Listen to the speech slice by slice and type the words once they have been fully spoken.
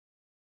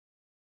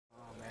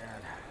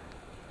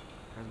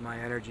Has my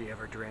energy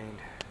ever drained?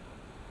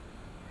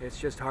 It's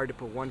just hard to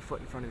put one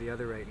foot in front of the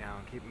other right now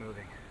and keep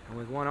moving. And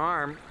with one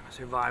arm,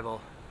 survival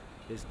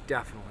is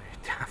definitely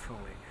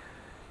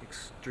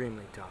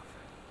extremely tough.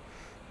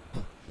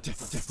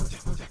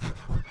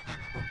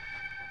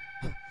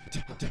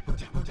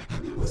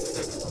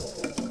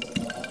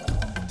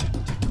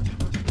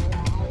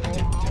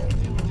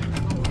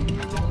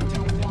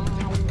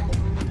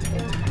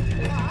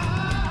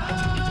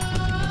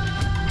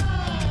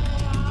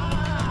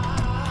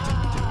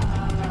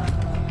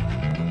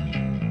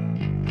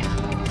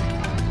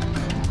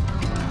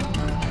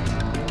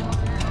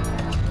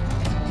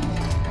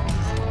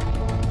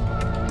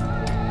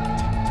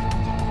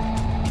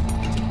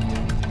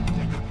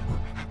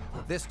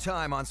 This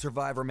time on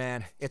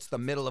Survivorman, it's the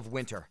middle of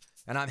winter,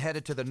 and I'm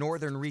headed to the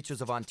northern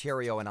reaches of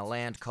Ontario in a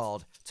land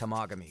called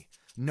Temagami,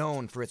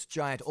 known for its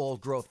giant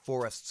old-growth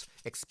forests,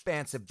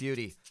 expansive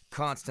beauty,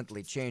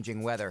 constantly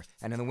changing weather,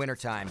 and in the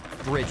wintertime,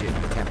 frigid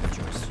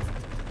temperatures.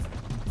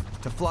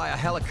 To fly a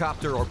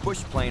helicopter or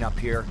bush plane up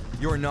here,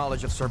 your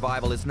knowledge of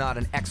survival is not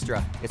an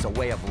extra, it's a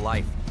way of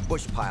life.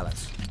 Bush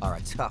pilots are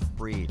a tough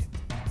breed.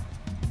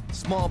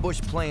 Small bush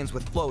planes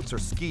with floats or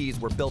skis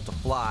were built to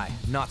fly,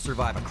 not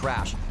survive a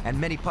crash, and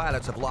many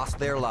pilots have lost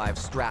their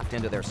lives strapped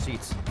into their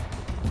seats.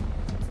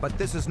 But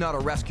this is not a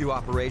rescue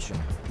operation.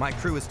 My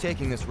crew is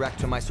taking this wreck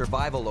to my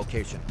survival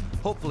location.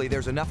 Hopefully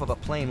there's enough of a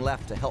plane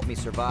left to help me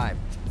survive,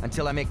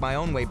 until I make my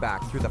own way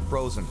back through the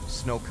frozen,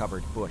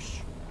 snow-covered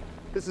bush.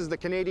 This is the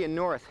Canadian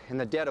North in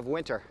the dead of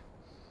winter.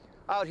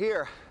 Out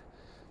here,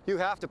 you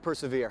have to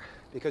persevere,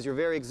 because your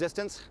very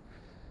existence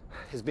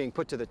is being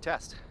put to the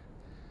test.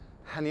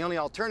 And the only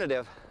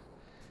alternative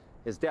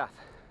is death.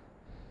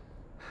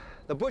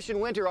 The bush in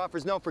winter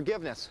offers no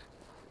forgiveness.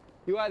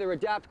 You either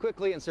adapt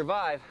quickly and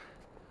survive,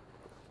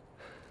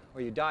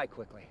 or you die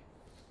quickly.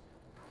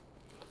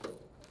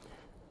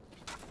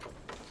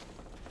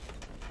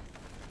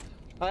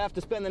 I have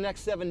to spend the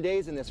next 7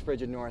 days in this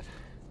frigid north,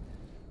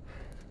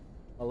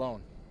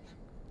 alone.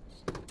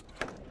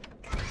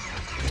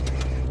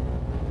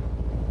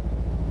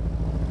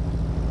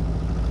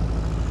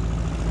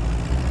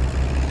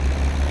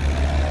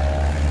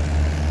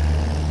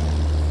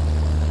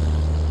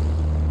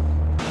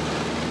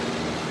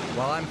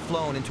 While I'm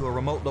flown into a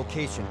remote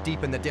location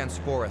deep in the dense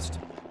forest,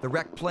 the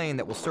wrecked plane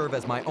that will serve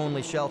as my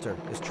only shelter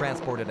is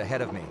transported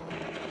ahead of me.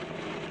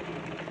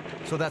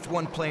 So that's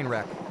one plane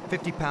wreck,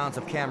 50 pounds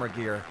of camera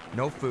gear,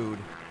 no food,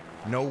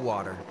 no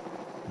water,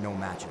 no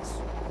matches.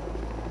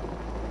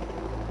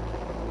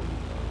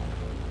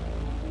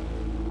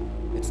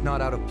 It's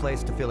not out of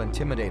place to feel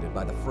intimidated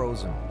by the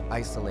frozen,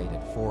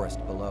 isolated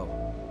forest below.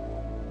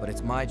 But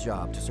it's my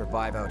job to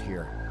survive out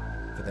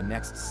here for the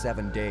next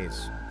 7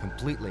 days,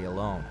 completely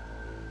alone.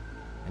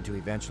 And to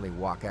eventually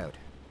walk out.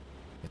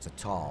 It's a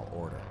tall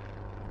order.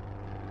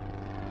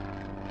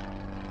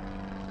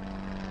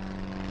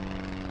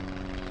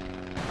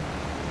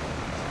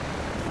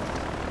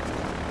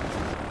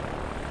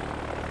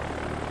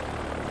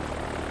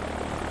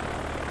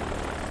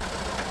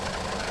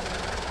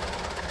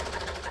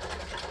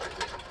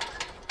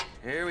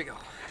 Here we go.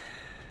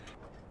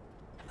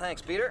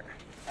 Thanks, Peter.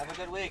 Have a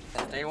good week.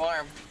 Stay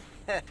warm.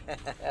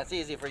 That's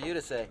easy for you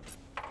to say.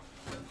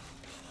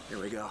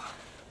 Here we go.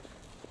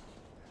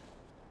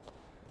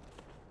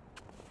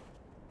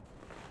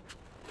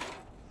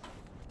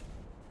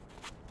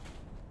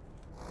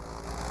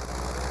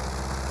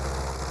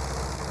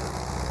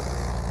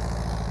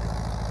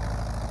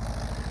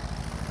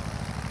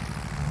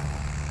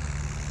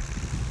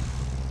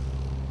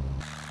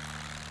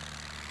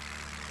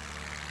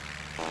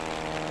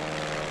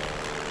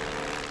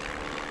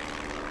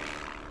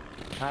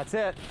 That's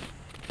it.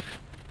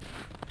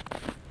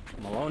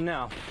 I'm alone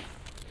now.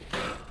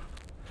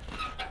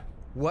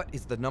 What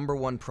is the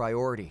 #1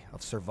 priority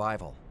of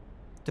survival?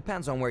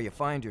 Depends on where you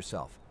find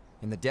yourself.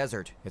 In the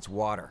desert, it's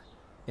water.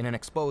 In an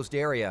exposed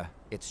area,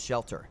 it's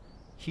shelter.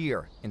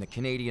 Here, in the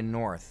Canadian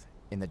North,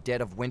 in the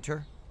dead of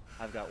winter,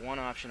 I've got one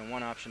option and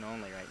one option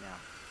only right now.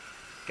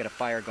 Get a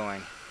fire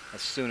going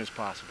as soon as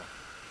possible.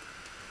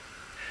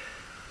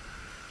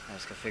 I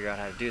just gotta figure out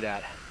how to do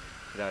that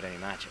without any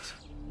matches.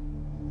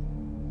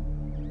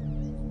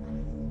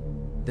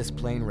 this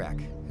plane wreck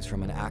is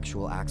from an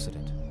actual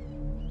accident,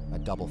 a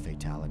double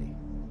fatality.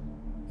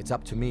 It's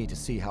up to me to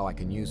see how I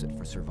can use it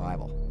for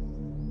survival.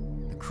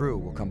 The crew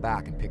will come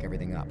back and pick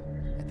everything up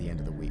at the end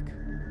of the week.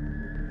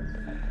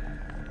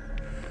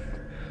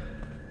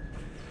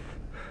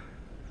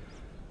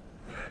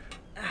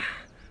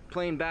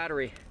 Plane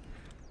battery.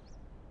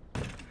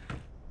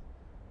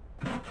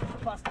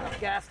 Busted up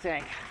gas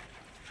tank.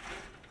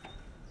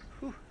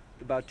 Whew.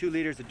 About 2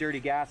 liters of dirty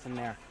gas in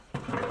there.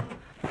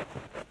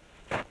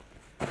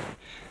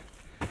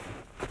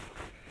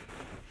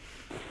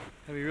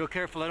 Gotta be real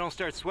careful I don't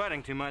start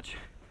sweating too much.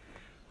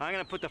 I'm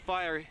gonna put the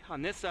fire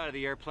on this side of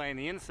the airplane,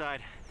 the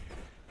inside,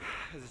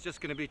 because it's just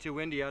gonna be too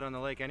windy out on the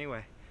lake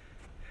anyway.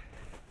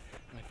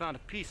 And I found a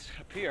piece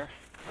up here.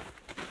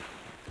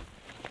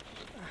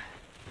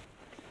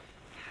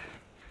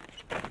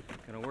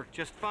 Gonna work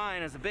just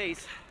fine as a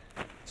base.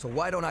 So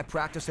why don't I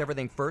practice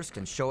everything first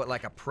and show it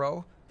like a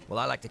pro? Well,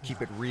 I like to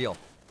keep it real.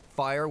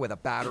 Fire with a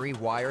battery,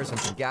 wires, and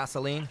some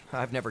gasoline?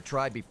 I've never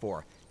tried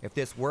before. If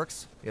this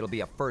works, it'll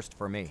be a first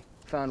for me.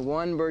 Found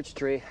one birch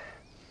tree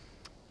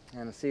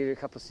and a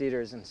couple of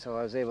cedars, and so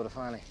I was able to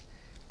finally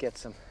get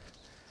some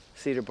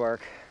cedar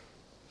bark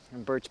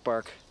and birch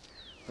bark,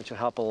 which will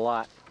help a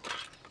lot.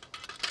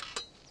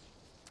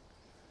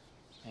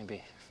 Maybe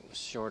if it was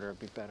shorter, it'd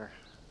be better.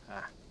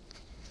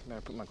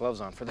 Better put my gloves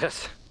on for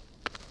this.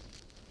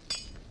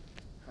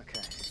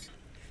 Okay.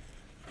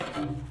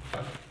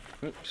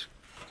 Oops.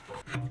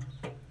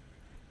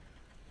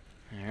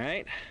 All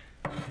right.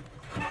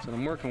 That's what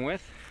I'm working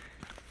with.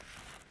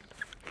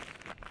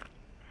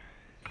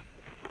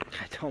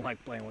 I don't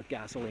like playing with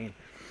gasoline.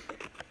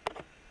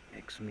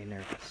 Makes me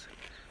nervous.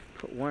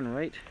 Put one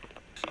right.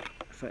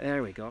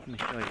 There we go. Let me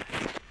show you.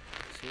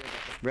 See,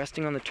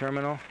 resting on the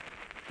terminal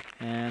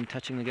and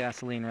touching the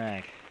gasoline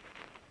rag.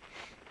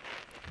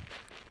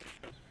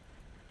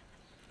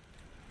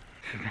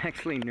 I'm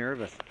actually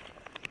nervous.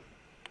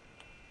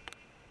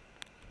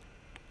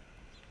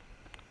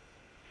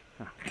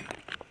 Oh.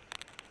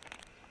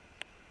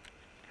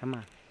 Come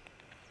on.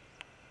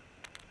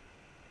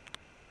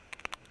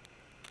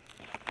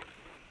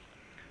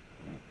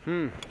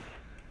 I'm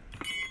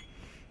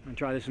gonna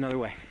try this another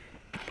way.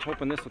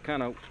 Hoping this will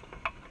kind of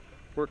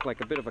work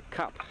like a bit of a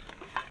cup.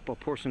 We'll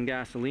pour some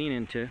gasoline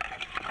into.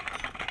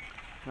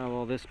 Have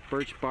all this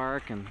birch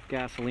bark and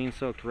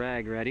gasoline-soaked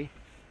rag ready.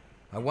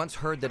 I once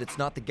heard that it's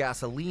not the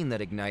gasoline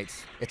that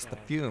ignites, it's the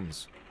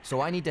fumes.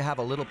 So I need to have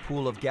a little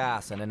pool of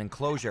gas and an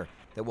enclosure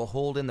that will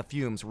hold in the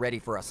fumes ready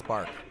for a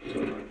spark.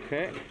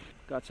 Okay,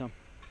 got some.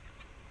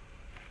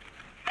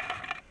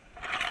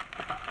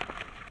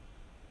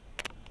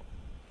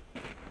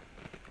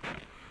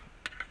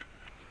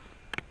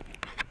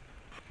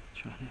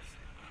 Try this.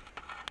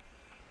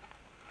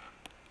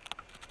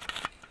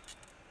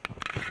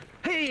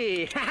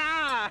 Hey! Ha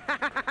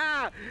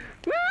ha!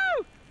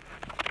 Woo!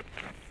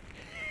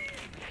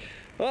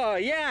 Oh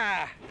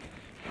yeah!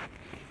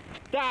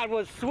 That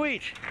was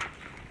sweet!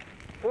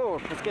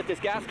 Whoa, let's get this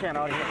gas can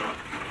out of here.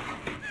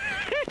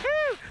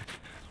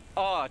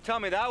 Oh, tell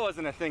me that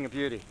wasn't a thing of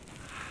beauty.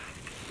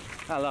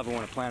 I love it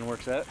when a plan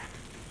works out.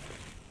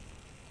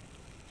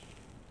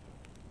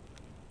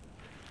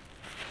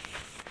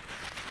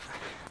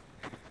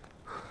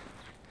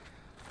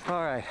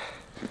 All right,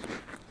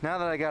 now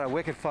that I got a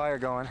wicked fire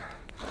going,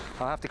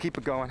 I'll have to keep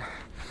it going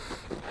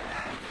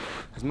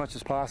as much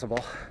as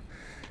possible.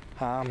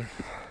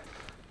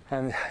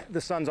 And the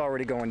sun's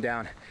already going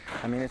down.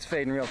 I mean, it's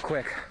fading real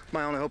quick.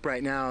 My only hope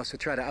right now is to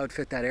try to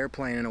outfit that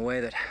airplane in a way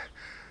that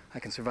I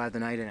can survive the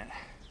night in it.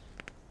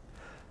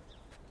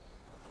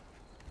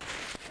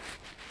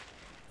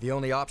 The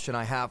only option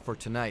I have for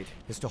tonight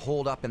is to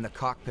hold up in the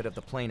cockpit of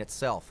the plane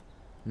itself.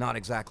 Not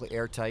exactly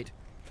airtight,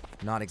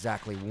 not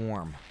exactly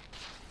warm,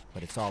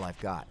 but it's all I've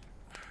got.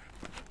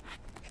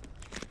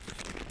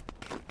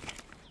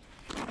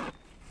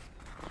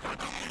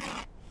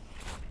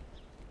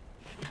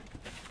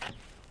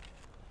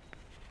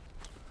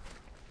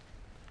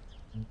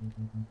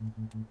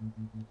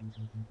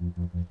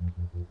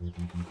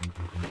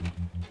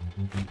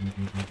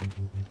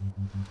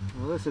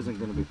 Well, this isn't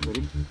going to be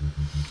pretty.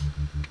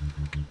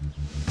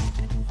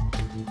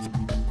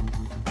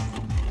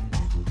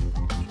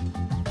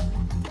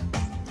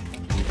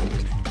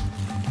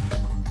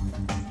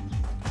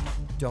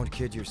 Don't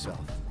kid yourself.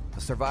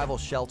 A survival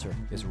shelter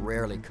is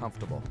rarely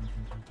comfortable.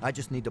 I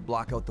just need to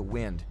block out the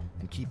wind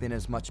and keep in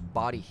as much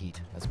body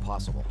heat as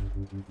possible.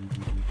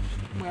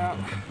 Well,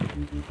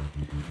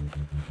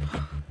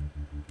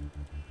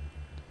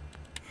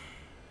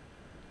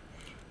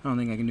 I don't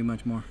think I can do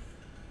much more.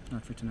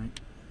 Not for tonight.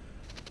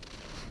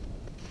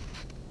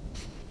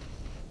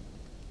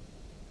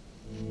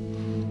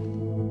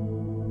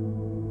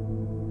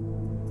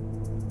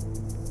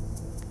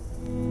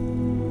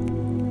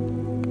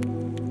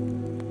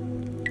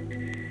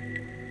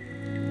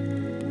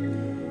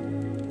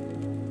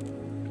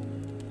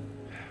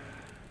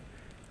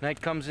 Night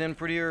comes in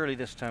pretty early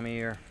this time of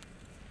year.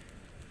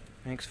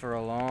 Makes for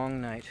a long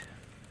night.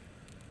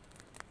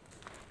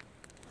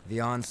 The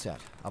onset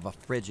of a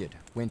frigid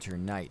winter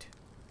night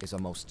is a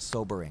most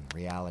sobering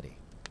reality.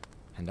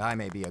 And I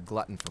may be a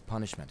glutton for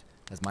punishment,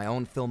 as my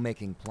own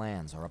filmmaking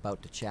plans are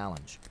about to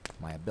challenge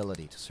my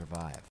ability to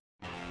survive.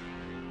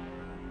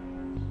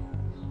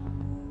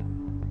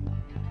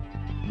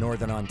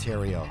 Northern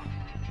Ontario,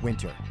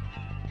 winter,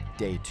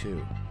 day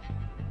 2.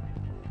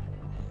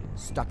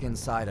 Stuck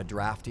inside a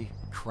drafty,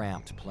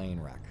 cramped plane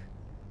wreck.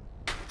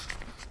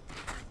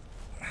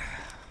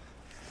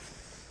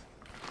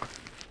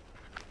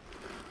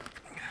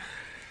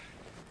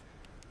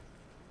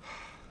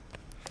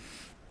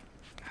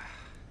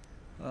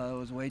 Well, it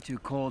was way too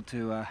cold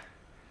to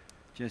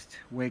just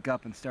wake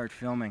up and start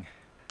filming.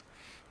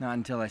 Not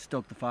until I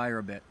stoked the fire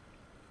a bit.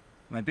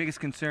 My biggest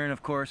concern,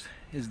 of course,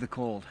 is the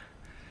cold.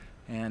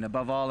 And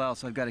above all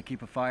else, I've got to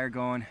keep a fire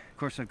going. Of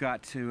course, I've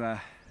got to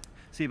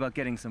see about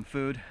getting some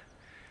food.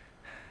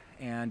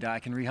 And I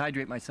can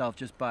rehydrate myself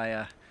just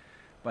by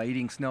by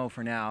eating snow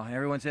for now.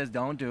 Everyone says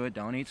don't do it,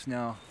 don't eat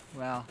snow.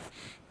 Well,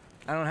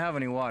 I don't have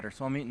any water,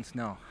 so I'm eating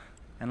snow.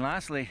 And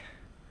lastly,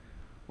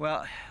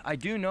 well, I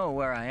do know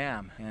where I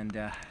am,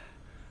 and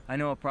I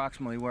know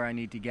approximately where I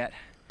need to get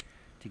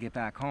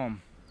back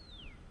home,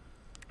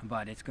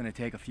 but it's going to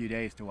take a few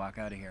days to walk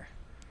out of here.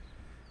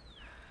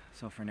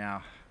 So for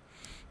now,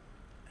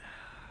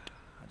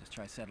 I'll just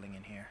try settling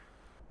in here.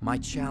 My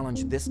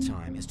challenge this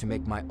time is to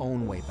make my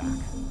own way back.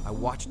 I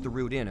watched the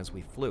route in as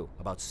we flew,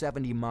 about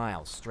 70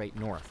 miles straight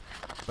north.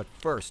 But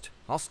first,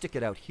 I'll stick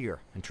it out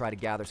here and try to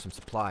gather some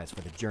supplies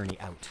for the journey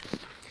out.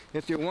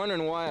 If you're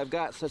wondering why I've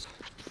got such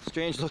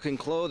strange looking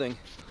clothing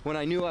when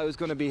I knew I was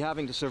going to be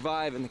having to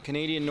survive in the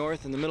Canadian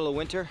North in the middle of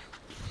winter,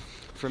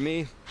 for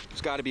me,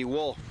 it's got to be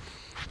wool.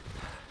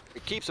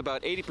 It keeps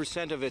about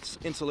 80% of its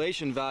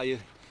insulation value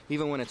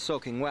even when it's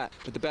soaking wet.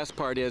 But the best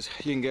part is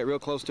you can get real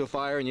close to a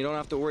fire and you don't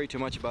have to worry too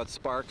much about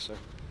sparks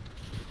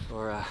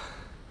or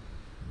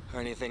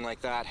anything like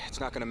that. It's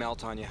not going to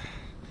melt on you.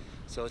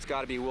 So it's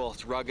got to be wool.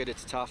 It's rugged,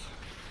 it's tough.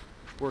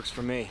 Works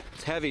for me.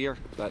 It's heavier,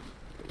 but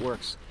it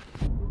works.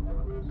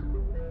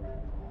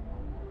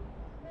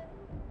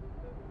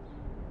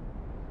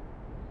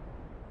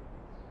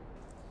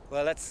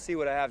 Well, let's see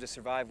what I have to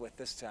survive with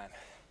this time.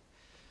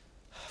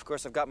 Of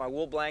course, I've got my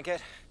wool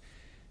blanket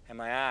and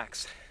my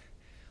axe.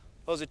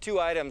 Those are two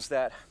items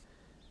that,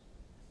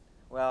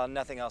 well,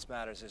 nothing else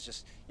matters. It's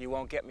just you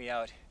won't get me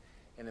out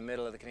in the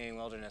middle of the Canadian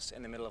wilderness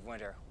in the middle of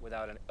winter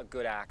without a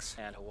good axe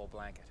and a wool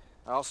blanket.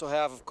 I also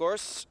have, of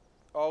course,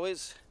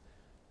 always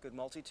a good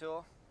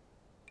multi-tool.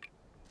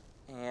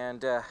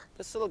 And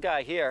this little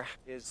guy here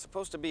is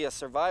supposed to be a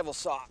survival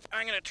saw.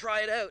 I'm gonna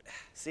try it out,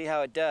 see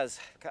how it does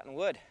cutting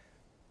wood.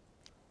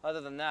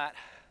 Other than that,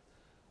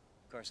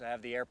 of course, I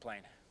have the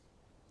airplane.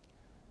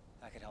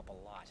 That could help a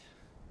lot.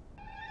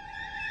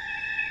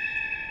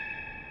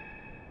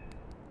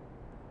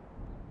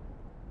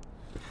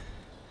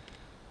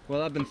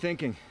 Well, I've been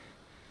thinking,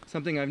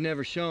 something I've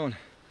never shown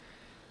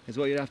is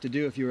what you'd have to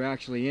do if you were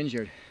actually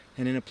injured.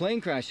 And in a plane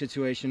crash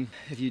situation,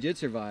 if you did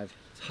survive,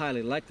 it's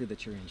highly likely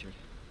that you're injured.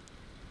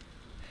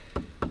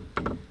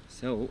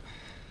 So,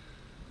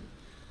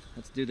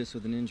 let's do this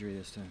with an injury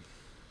this time.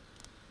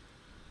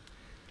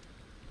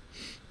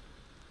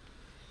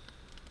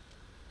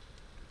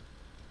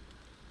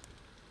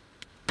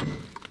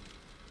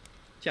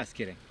 Just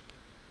kidding.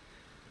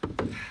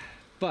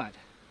 But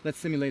let's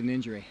simulate an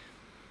injury.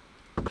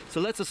 So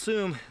let's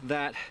assume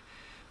that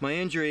my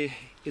injury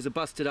is a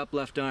busted up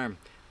left arm,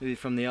 maybe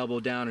from the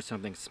elbow down or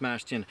something,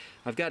 smashed in.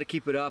 I've got to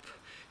keep it up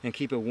and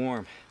keep it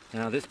warm.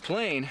 Now this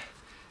plane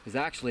is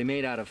actually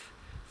made out of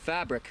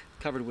fabric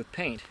covered with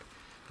paint.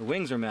 The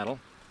wings are metal,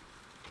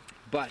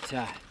 but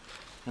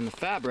and the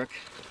fabric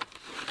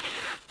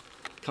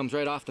comes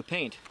right off the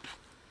paint.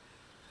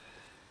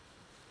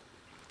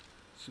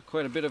 So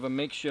quite a bit of a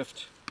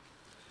makeshift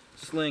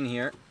sling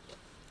here,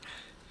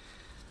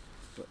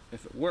 but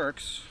if it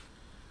works,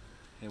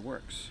 it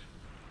works.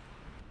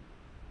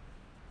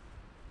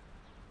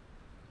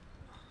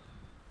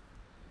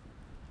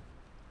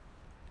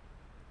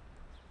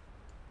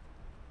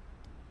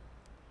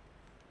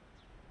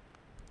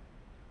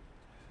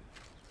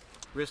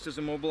 Wrist is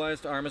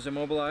immobilized, arm is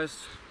immobilized.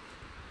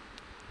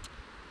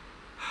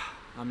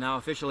 I'm now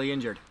officially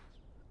injured.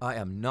 I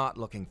am not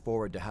looking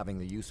forward to having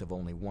the use of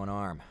only one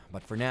arm,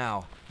 but for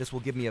now, this will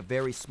give me a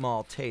very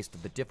small taste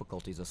of the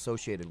difficulties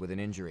associated with an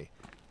injury.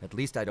 At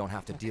least I don't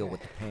have to deal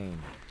with the pain.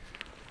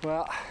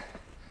 Well,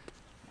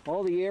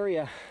 all the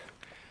area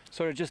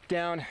sort of just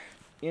down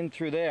in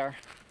through there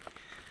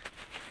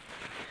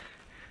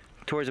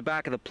towards the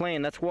back of the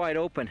plane, that's wide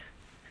open.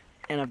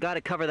 And I've got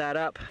to cover that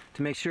up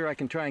to make sure I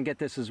can try and get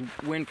this as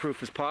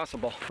windproof as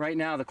possible. Right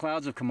now the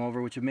clouds have come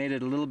over, which have made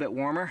it a little bit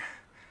warmer,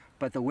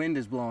 but the wind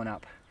is blowing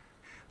up.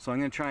 So I'm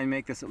going to try and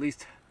make this at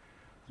least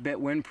a bit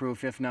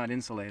windproof, if not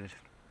insulated.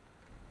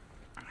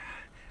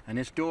 And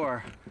this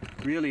door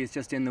really is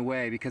just in the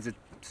way because it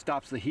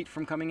stops the heat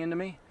from coming into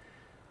me,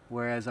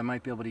 whereas I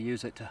might be able to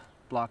use it to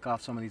block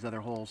off some of these other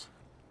holes.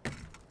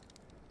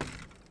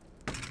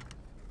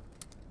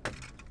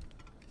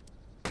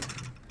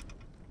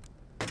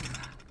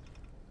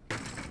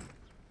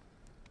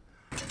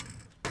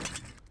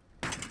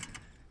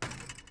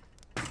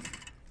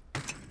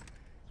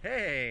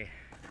 Hey!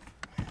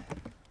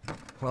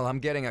 Well, I'm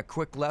getting a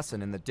quick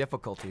lesson in the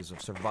difficulties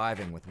of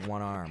surviving with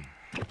one arm.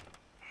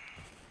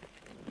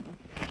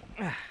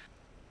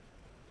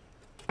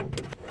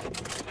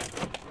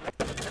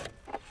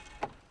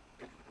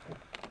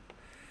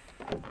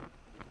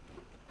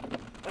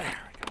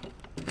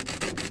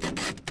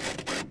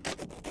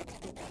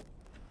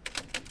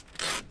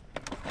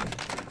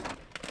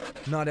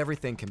 Not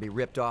everything can be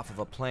ripped off of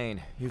a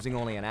plane using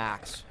only an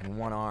axe and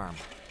one arm.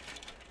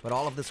 But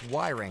all of this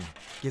wiring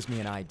gives me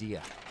an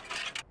idea.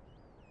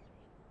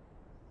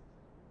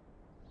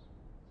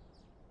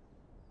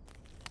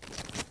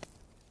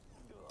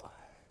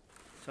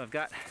 So I've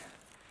got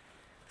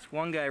this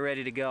one guy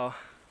ready to go.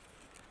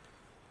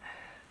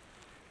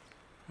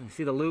 You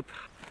see the loop,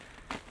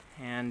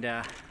 and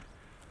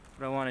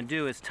what I want to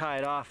do is tie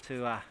it off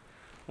to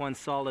one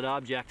solid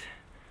object.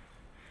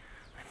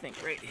 I think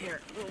right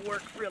here will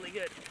work really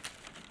good.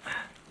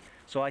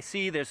 So I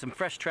see there's some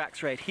fresh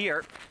tracks right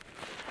here,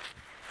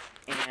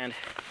 and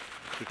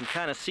you can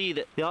kind of see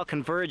that they all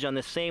converge on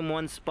the same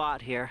one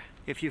spot here.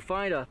 If you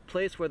find a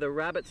place where the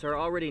rabbits are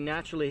already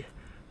naturally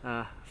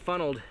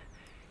funneled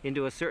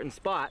into a certain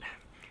spot,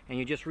 and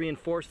you just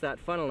reinforce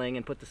that funneling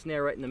and put the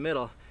snare right in the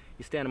middle,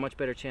 you stand a much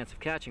better chance of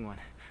catching one.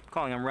 I'm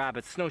calling them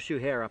rabbits, snowshoe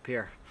hare up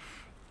here.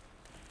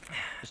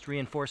 Just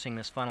reinforcing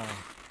this funneling.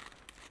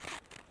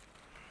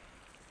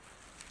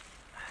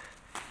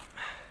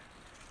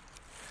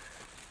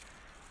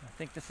 I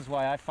think this is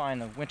why I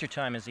find the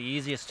wintertime is the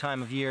easiest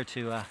time of year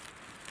to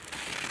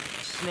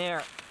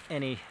snare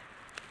any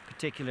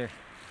particular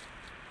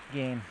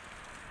game.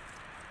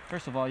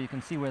 First of all, you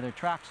can see where their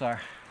tracks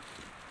are.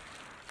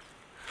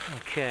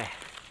 Okay.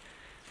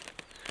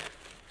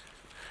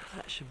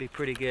 That should be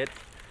pretty good.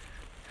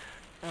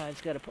 I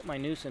just got to put my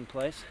noose in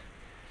place.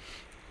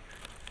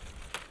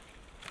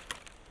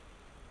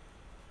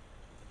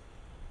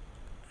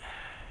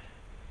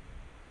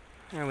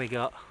 There we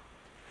go.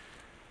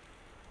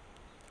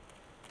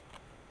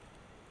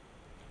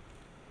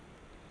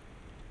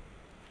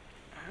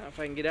 If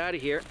I can get out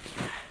of here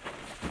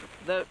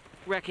without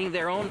wrecking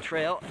their own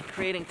trail and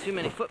creating too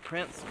many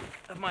footprints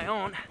of my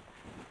own,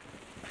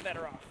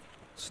 better off.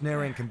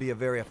 Snaring can be a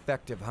very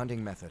effective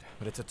hunting method,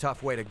 but it's a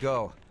tough way to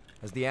go.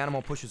 As the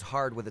animal pushes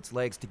hard with its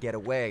legs to get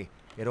away,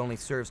 it only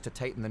serves to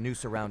tighten the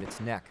noose around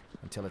its neck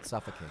until it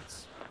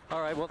suffocates.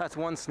 All right, well, that's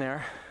one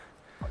snare.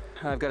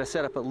 I've got to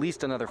set up at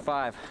least another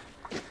 5.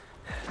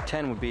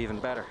 10 would be even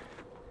better.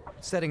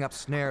 Setting up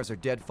snares or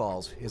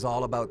deadfalls is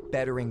all about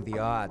bettering the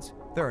odds.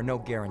 There are no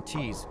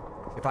guarantees.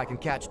 If I can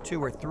catch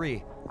 2 or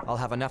 3, I'll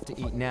have enough to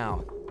eat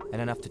now,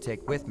 and enough to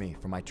take with me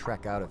for my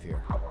trek out of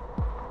here.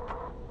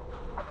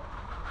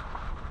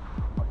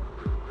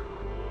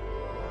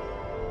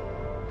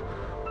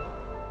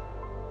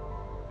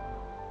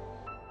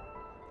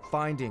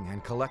 Finding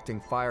and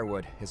collecting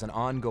firewood is an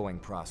ongoing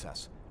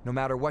process. No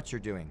matter what you're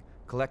doing,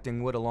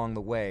 collecting wood along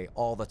the way,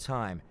 all the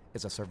time,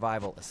 is a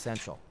survival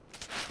essential.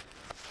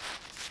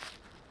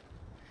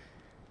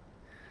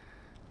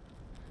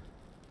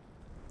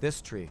 This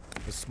tree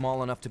is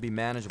small enough to be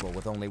manageable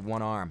with only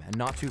one arm and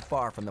not too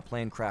far from the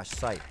plane crash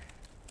site.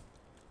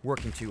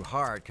 Working too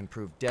hard can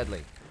prove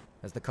deadly,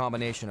 as the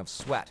combination of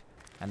sweat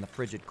and the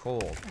frigid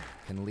cold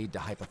can lead to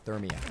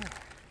hypothermia.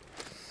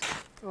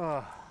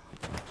 Oh.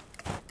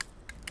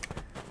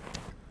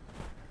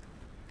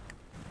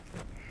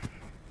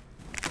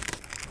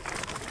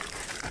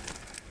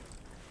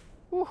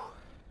 Whew.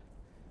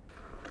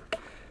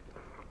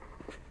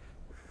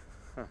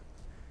 Huh.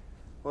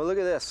 Well, look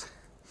at this.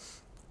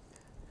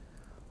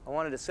 I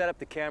wanted to set up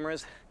the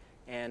cameras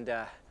and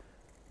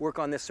work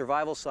on this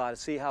survival saw to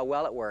see how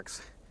well it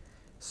works.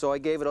 So I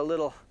gave it a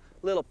little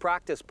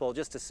practice pull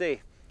just to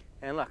see.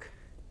 And look,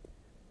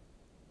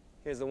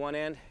 here's the one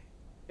end,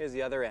 here's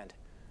the other end.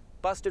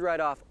 Busted right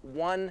off,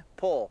 one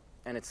pull,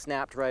 and it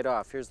snapped right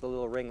off. Here's the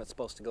little ring that's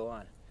supposed to go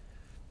on.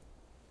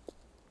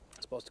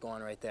 It's supposed to go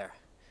on right there.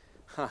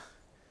 Huh,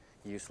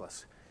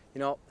 useless. You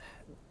know,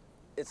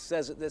 it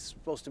says that this is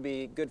supposed to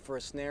be good for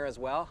a snare as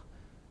well.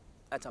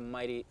 That's a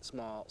mighty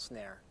small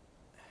snare,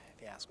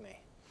 if you ask me.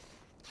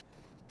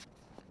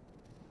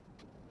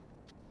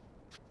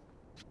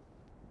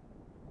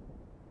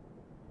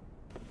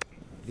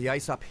 The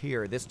ice up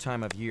here this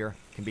time of year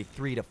can be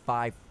 3 to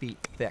 5 feet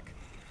thick.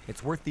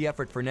 It's worth the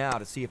effort for now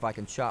to see if I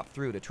can chop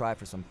through to try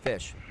for some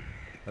fish.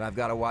 But I've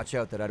got to watch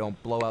out that I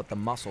don't blow out the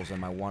muscles in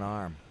my one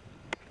arm.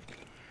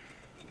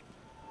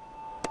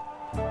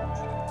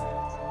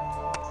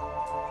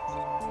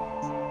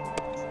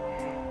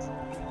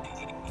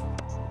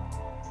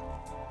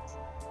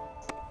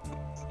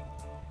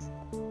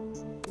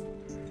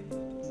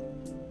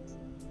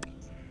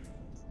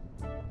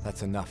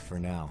 That's enough for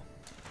now.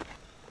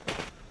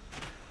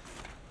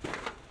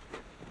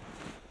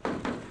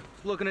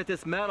 Looking at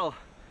this metal,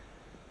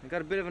 I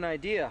got a bit of an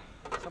idea.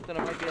 Something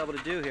I might be able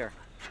to do here.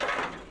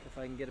 If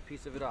I can get a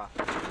piece of it off.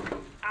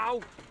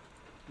 Ow!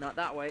 Not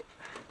that way.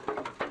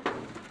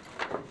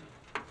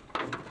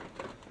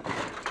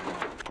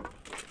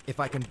 If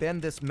I can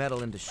bend this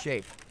metal into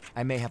shape,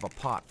 I may have a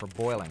pot for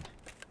boiling.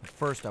 But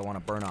first, I want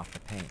to burn off the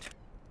paint.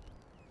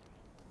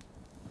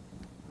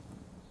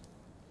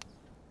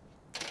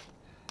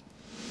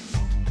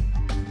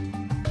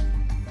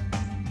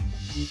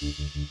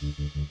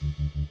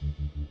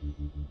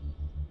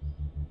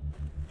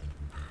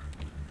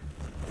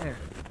 There,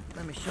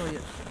 let me show you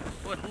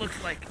what it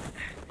looks like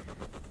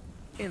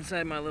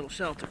inside my little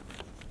shelter.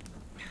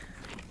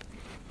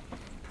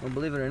 Well,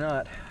 believe it or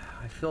not,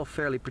 I feel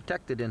fairly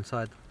protected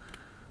inside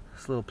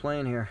this little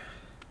plane here.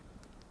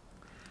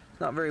 It's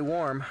not very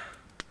warm,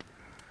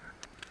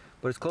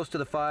 but it's close to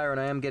the fire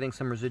and I am getting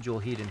some residual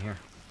heat in here.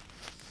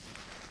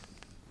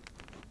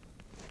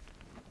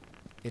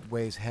 It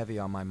weighs heavy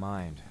on my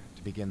mind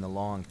to begin the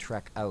long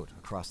trek out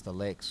across the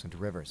lakes and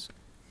rivers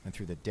and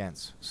through the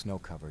dense,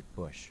 snow-covered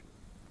bush.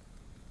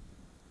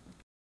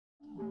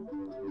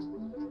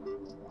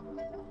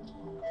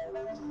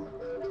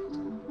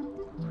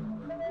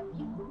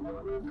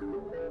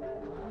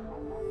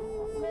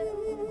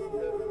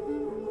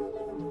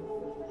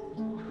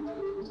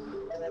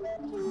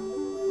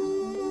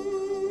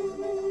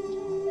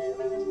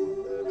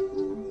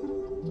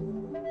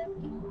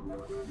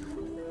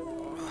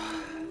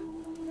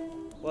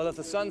 Well, if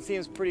the sun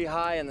seems pretty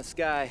high in the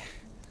sky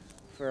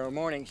for a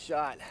morning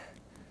shot,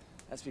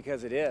 that's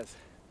because it is.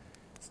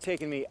 It's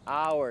taken me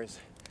hours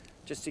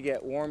just to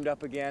get warmed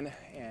up again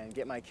and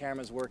get my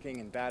cameras working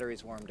and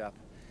batteries warmed up.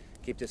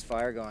 Keep this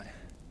fire going.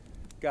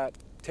 Got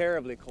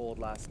terribly cold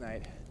last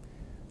night.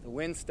 The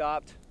wind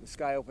stopped, the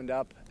sky opened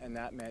up, and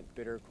that meant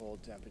bitter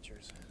cold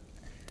temperatures.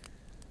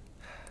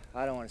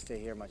 I don't want to stay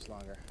here much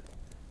longer.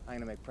 I'm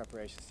gonna make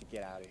preparations to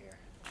get out of here.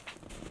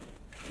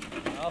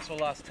 I also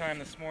lost time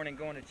this morning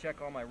going to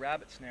check all my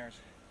rabbit snares.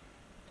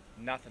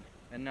 Nothing.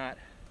 And not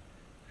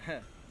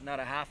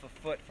a half a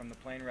foot from the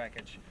plane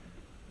wreckage,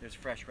 there's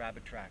fresh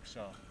rabbit tracks,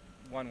 so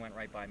one went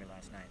right by me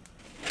last night.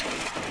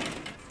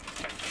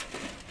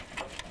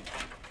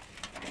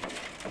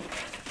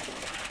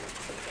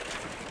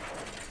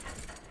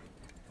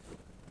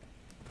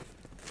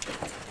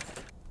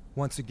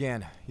 Once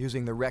again,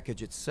 using the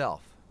wreckage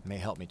itself may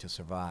help me to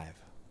survive.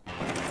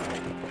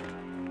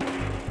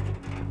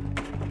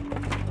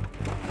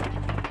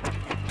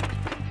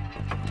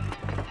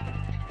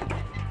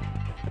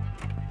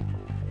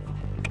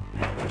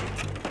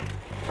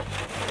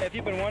 If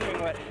you've been wondering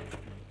what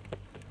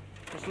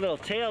this little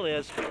tail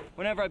is,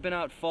 whenever I've been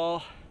out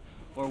fall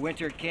or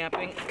winter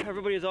camping,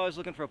 everybody's always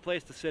looking for a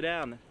place to sit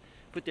down.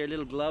 Put their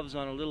little gloves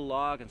on a little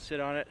log and sit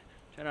on it.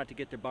 Try not to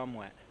get their bum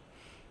wet.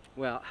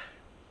 Well,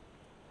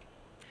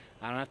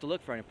 I don't have to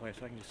look for any place.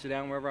 I can just sit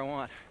down wherever I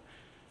want.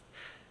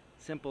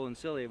 Simple and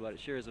silly, but it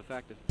sure is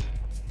effective.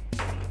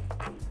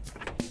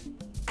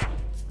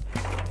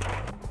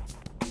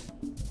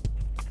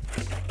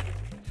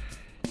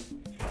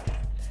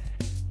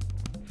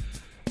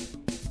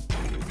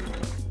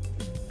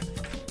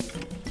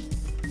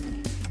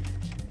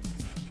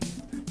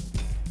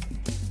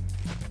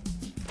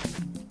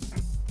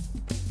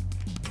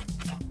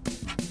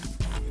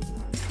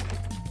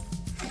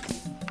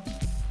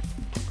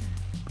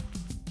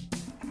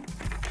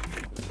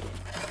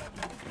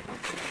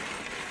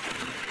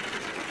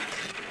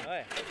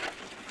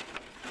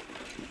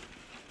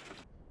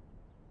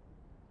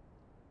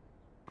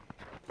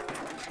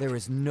 There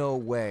is no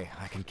way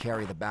I can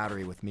carry the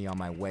battery with me on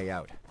my way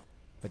out,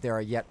 but there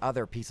are yet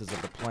other pieces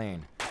of the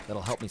plane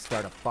that'll help me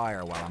start a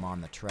fire while I'm on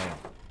the trail.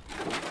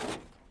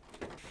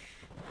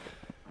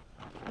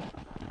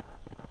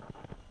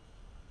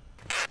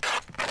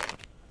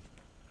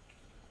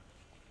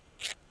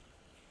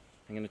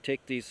 I'm going to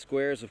take these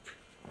squares of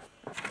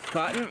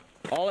cotton.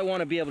 All I want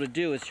to be able to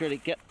do is try to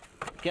get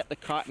the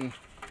cotton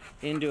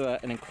into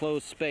an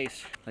enclosed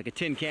space. Like a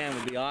tin can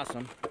would be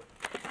awesome.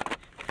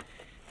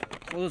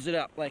 Close it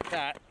up like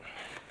that.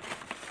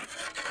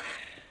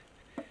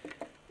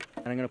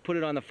 And I'm going to put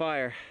it on the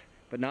fire,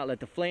 but not let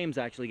the flames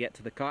actually get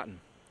to the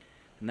cotton.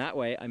 And that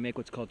way I make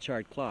what's called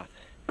charred cloth.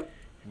 And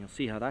you'll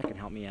see how that can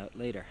help me out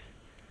later,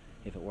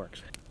 if it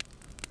works.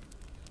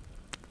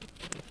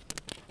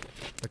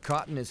 The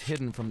cotton is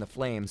hidden from the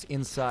flames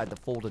inside the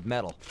folded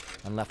metal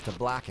and left to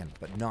blacken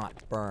but not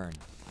burn.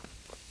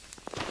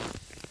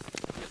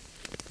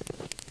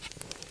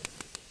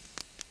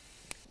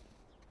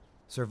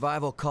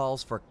 Survival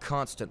calls for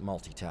constant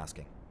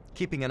multitasking,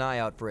 keeping an eye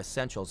out for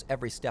essentials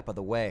every step of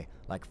the way,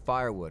 like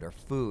firewood or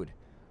food,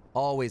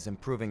 always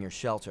improving your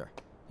shelter.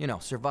 You know,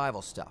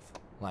 survival stuff,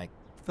 like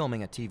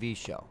filming a TV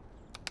show.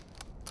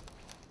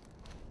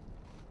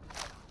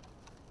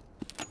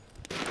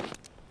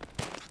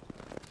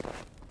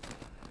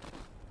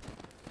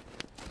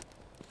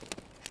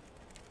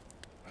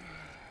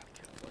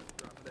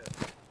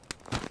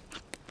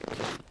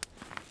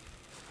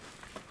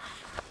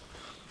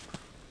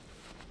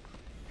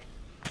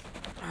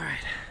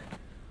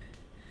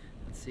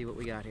 See what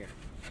we got here.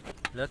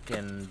 Look,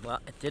 and well,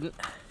 it didn't.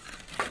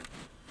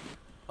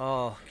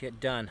 Oh, get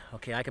done.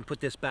 Okay, I can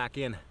put this back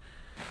in.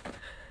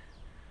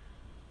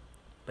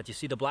 But you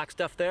see the black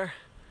stuff there?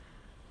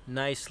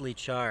 Nicely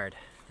charred.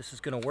 This is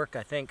gonna work,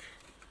 I think.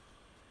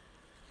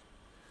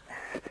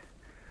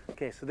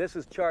 Okay, so this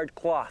is charred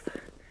cloth.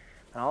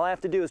 And all I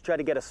have to do is try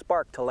to get a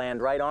spark to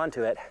land right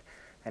onto it,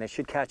 and it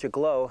should catch a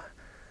glow,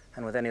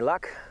 and with any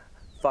luck,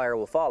 fire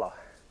will follow.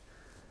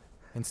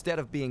 Instead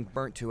of being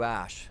burnt to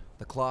ash,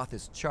 the cloth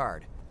is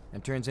charred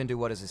and turns into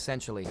what is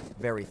essentially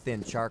very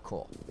thin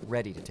charcoal,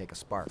 ready to take a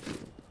spark.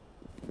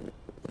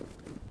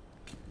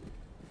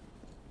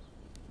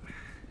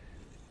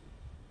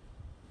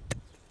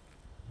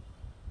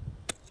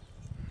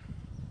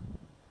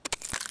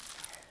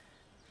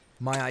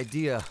 My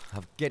idea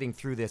of getting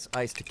through this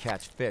ice to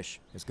catch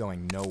fish is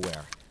going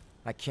nowhere.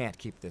 I can't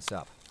keep this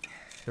up.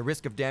 The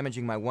risk of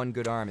damaging my one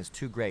good arm is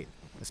too great,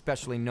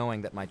 especially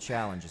knowing that my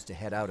challenge is to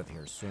head out of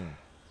here soon.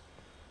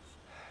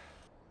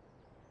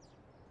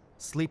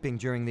 Sleeping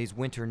during these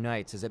winter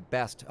nights is at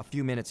best a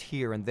few minutes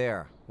here and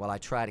there while I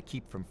try to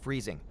keep from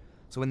freezing.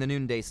 So in the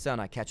noonday sun,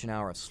 I catch an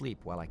hour of sleep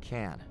while I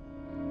can.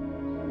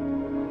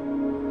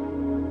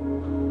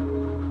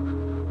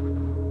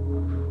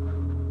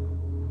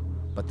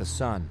 But the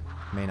sun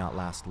may not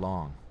last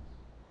long.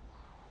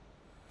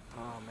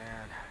 Oh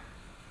man,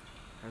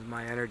 has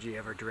my energy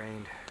ever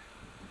drained?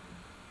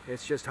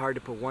 It's just hard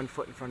to put one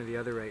foot in front of the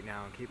other right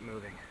now and keep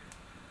moving.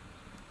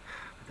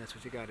 But that's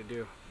what you gotta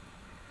do.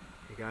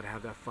 You gotta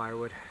have that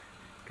firewood,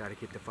 gotta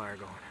keep the fire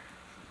going.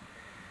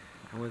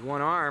 And with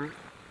one arm,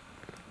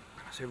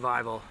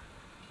 survival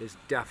is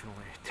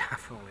definitely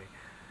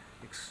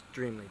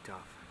extremely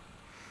tough.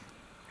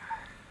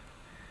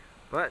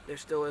 But there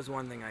still is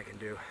one thing I can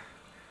do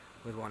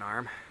with one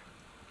arm.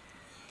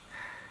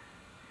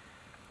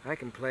 I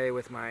can play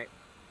with my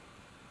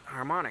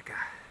harmonica.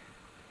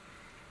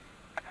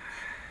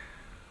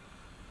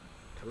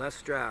 To Les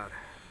Stroud,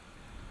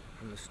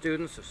 from the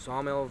students of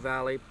Sawmill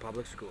Valley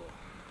Public School.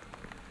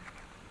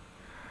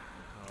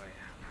 Oh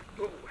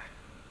yeah. Ooh.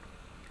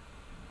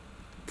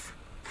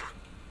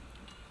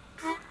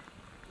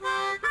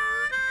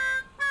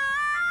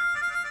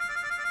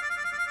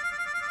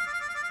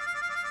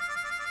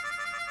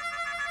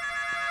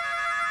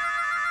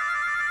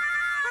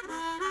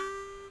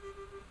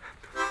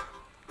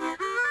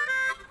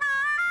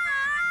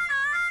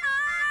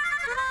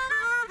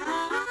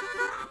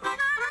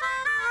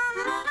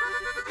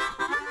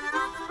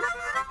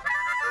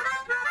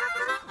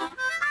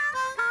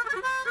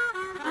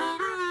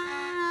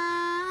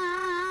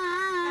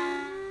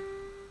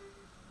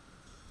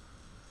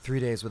 3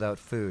 days without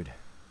food.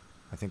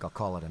 I think I'll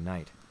call it a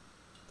night.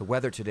 The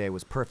weather today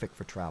was perfect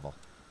for travel.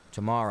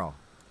 Tomorrow,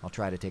 I'll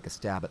try to take a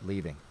stab at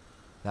leaving.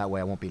 That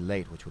way I won't be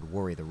late, which would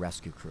worry the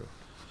rescue crew.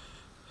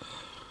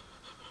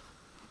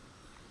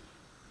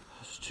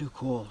 It's too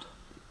cold.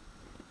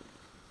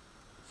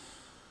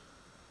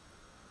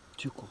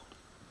 Too cold.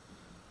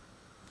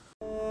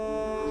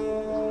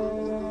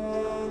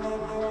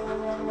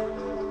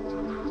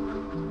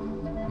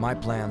 My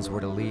plans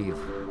were to leave,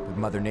 but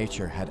Mother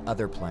Nature had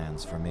other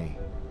plans for me.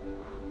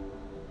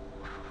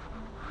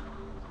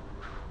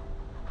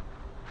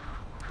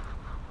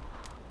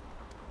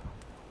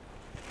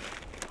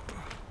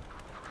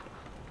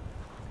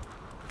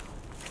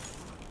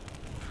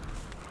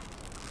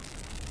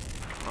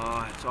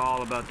 Oh, it's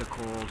all about the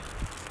cold.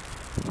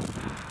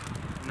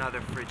 Another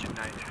frigid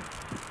night.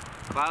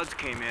 Clouds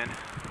came in.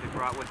 They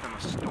brought with them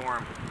a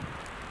storm.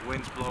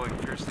 Winds blowing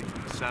fiercely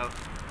from the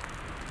south,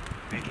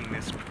 making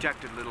this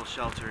protected little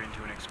shelter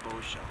into an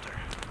exposed shelter.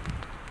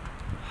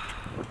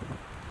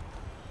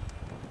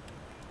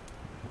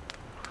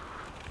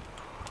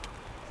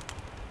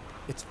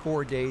 It's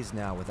 4 days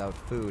now without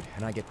food,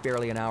 and I get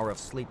barely an hour of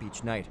sleep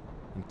each night.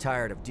 I'm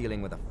tired of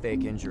dealing with a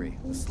fake injury.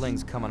 The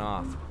sling's coming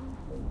off.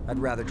 I'd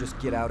rather just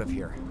get out of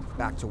here.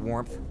 Back to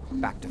warmth,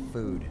 back to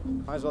food.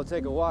 Might as well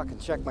take a walk and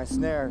check my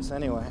snares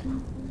anyway.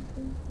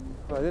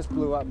 Boy, this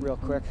blew up real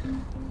quick.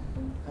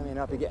 I may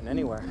not be getting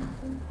anywhere.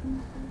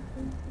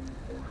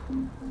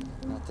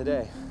 Not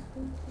today.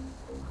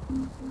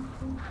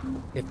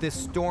 If this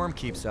storm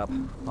keeps up,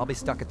 I'll be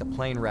stuck at the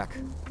plane wreck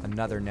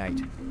another night.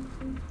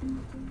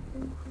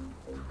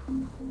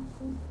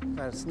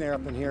 Got a snare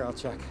up in here, I'll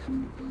check.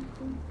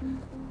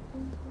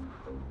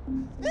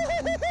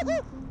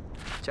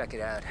 Check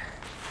it out.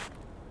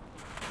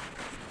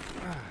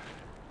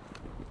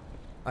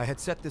 I had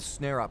set this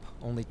snare up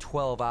only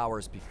 12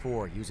 hours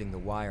before using the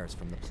wires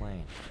from the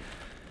plane.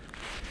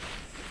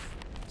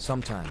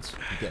 Sometimes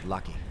you get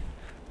lucky.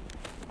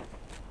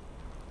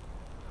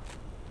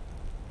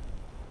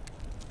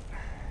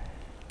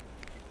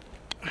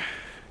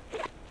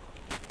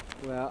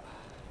 Well,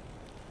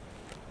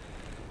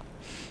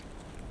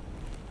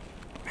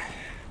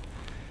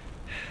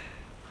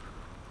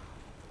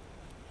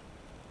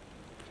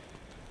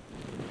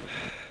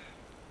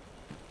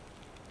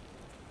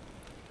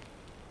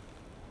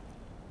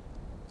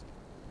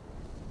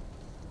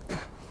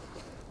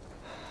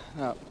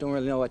 no, don't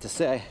really know what to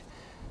say.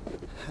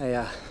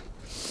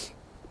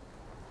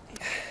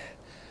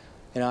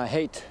 I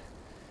hate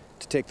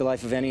to take the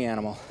life of any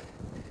animal,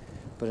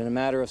 but in a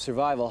matter of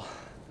survival,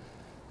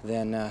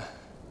 then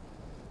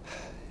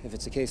if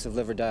it's a case of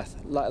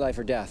life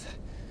or death,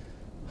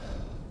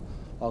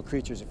 all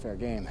creatures are fair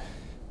game.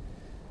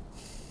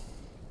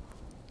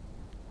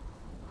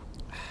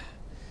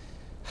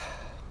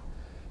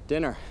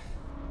 Dinner.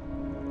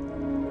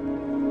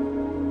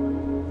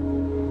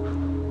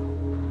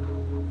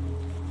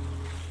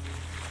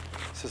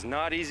 This is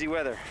not easy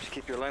weather. Just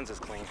keep your lenses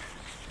clean.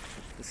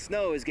 The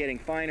snow is getting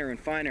finer and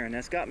finer, and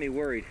that's got me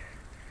worried.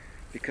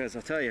 Because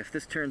I'll tell you, if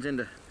this turns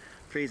into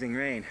freezing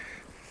rain,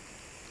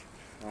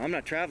 well, I'm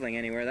not traveling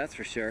anywhere, that's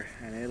for sure,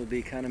 and it'll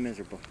be kind of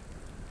miserable.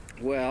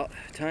 Well,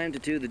 time to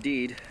do the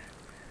deed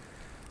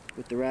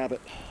with the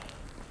rabbit.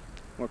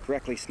 More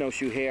correctly,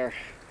 snowshoe hare.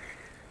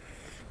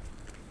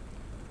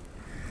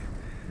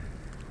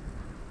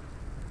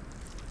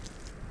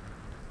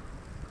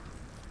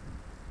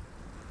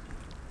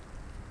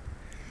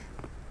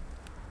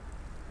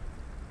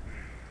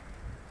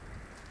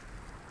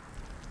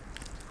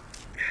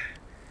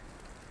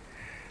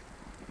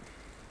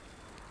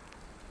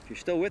 If you're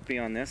still with me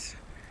on this,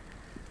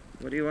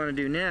 what you want to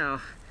do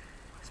now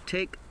is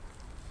take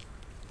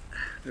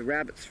the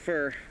rabbit's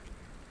fur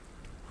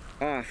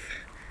off,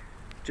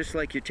 just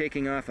like you're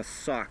taking off a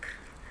sock,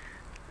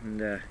 and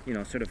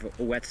sort of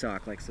a wet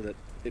sock, like so that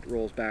it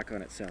rolls back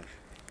on itself.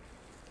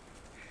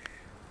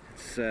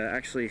 It's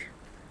actually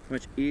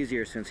much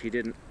easier since he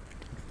didn't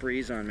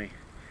freeze on me.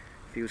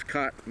 If he was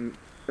caught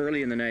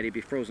early in the night, he'd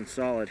be frozen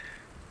solid.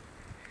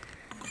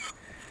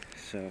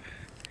 So, I'll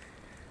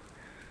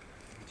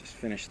just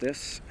finish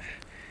this.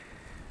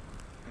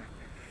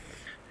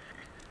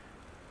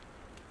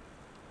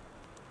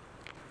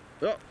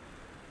 Oh!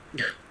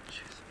 Jeez.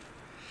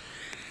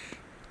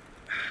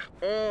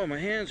 Oh, my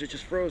hands are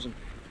just frozen.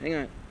 Hang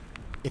on.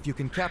 If you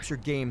can capture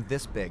game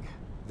this big,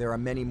 there are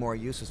many more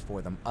uses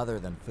for them other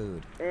than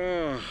food.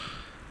 Oh.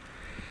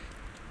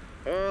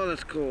 Oh,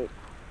 that's cold.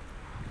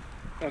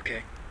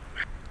 Okay.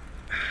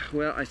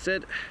 Well, I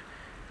said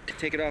to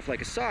take it off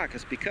like a sock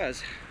is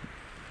because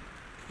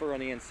fur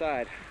on the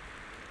inside,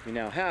 we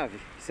now have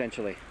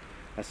essentially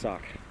a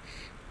sock.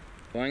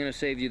 Well, I'm going to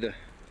save you the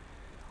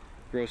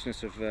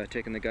grossness of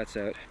taking the guts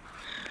out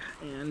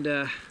and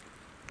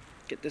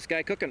get this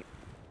guy cooking.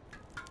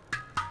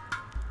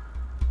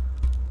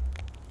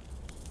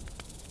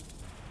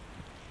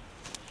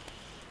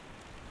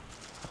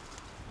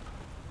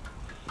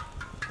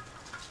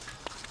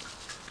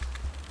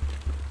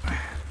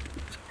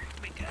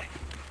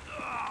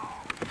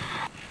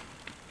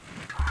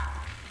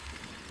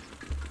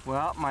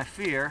 Well, my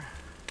fear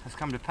has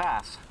come to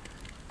pass.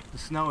 The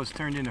snow has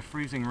turned into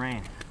freezing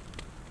rain.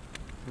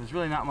 There's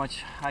really not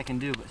much I can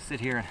do but sit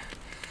here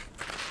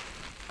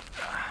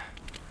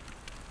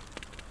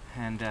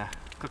and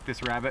cook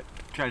this rabbit,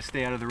 try to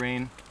stay out of the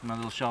rain in my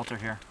little shelter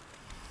here.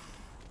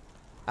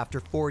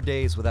 After 4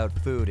 days without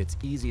food, it's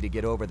easy to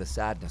get over the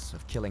sadness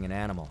of killing an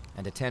animal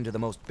and attend to the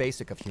most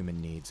basic of human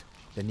needs,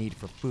 the need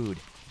for food.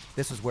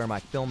 This is where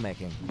my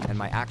filmmaking and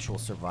my actual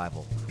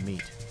survival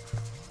meet.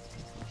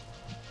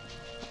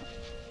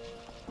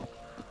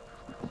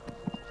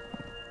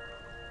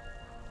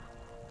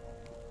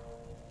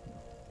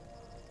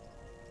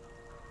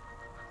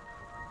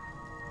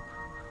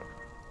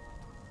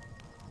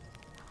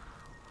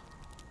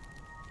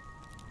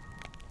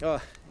 Oh,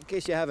 in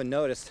case you haven't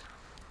noticed,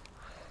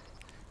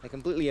 I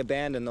completely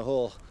abandoned the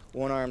whole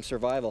one-arm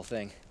survival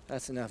thing.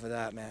 That's enough of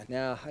that, man.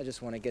 Now, I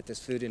just want to get this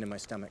food into my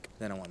stomach.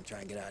 Then I want to try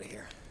and get out of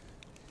here.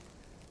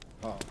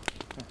 Oh.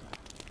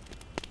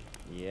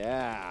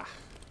 Yeah.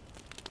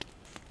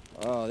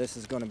 Oh, this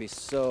is going to be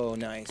so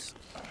nice.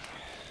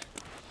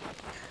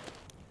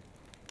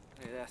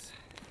 Look at this.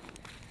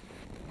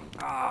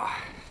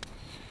 Ah.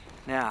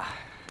 Now,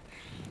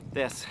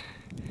 this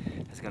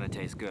is going to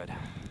taste good.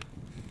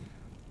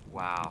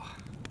 Wow.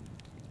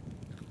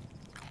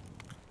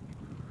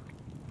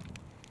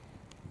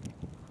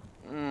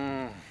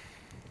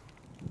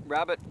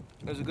 Rabbit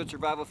is a good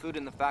survival food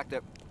in the fact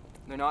that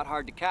they're not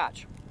hard to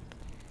catch.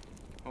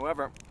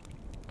 However,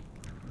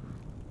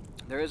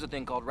 there is a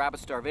thing called rabbit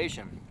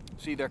starvation.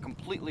 See, they're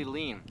completely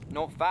lean,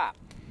 no fat.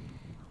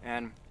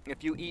 And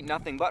if you eat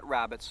nothing but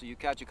rabbits, so you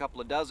catch a couple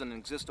of dozen and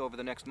exist over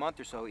the next month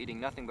or so eating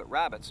nothing but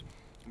rabbits,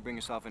 you bring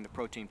yourself into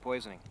protein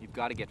poisoning. You've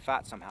got to get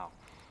fat somehow.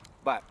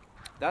 But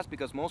that's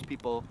because most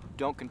people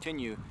don't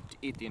continue to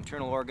eat the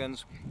internal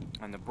organs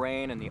and the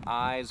brain and the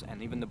eyes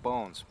and even the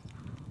bones.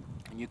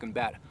 And you can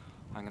bet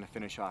I'm going to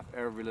finish off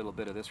every little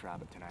bit of this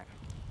rabbit tonight.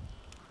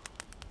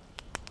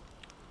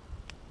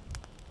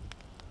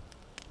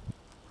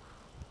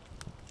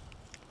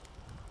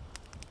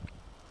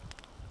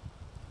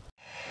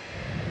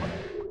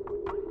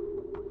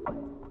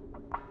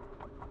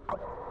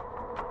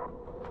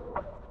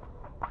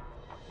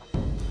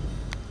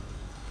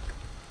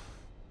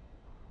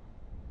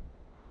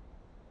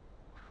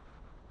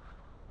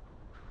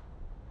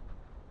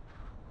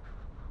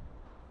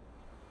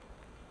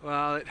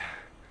 Well, it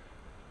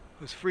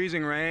was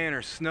freezing rain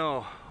or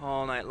snow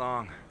all night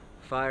long.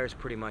 Fire's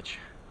pretty much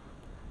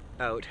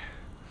out.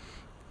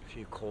 A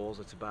few coals,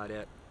 that's about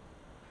it.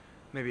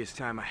 Maybe it's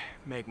time I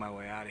make my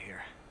way out of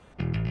here.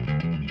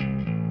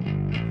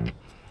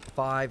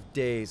 5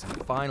 days,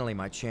 and finally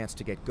my chance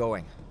to get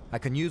going. I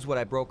can use what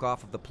I broke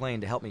off of the plane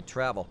to help me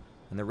travel,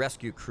 and the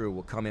rescue crew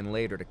will come in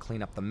later to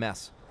clean up the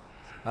mess.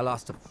 I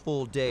lost a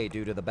full day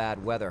due to the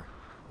bad weather.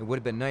 It would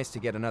have been nice to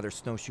get another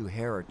snowshoe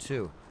hare or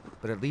two,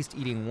 but at least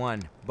eating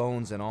one,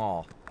 bones and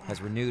all,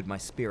 has renewed my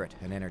spirit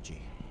and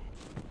energy.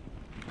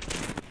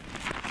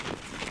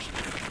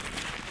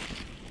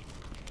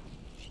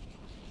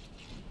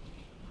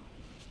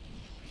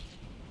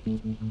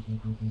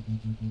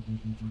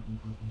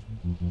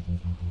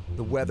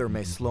 The weather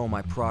may slow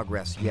my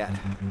progress yet.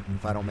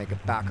 If I don't make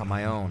it back on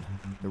my own,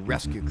 the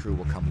rescue crew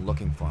will come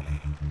looking for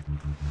me.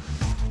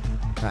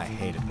 I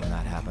hate it when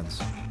that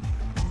happens.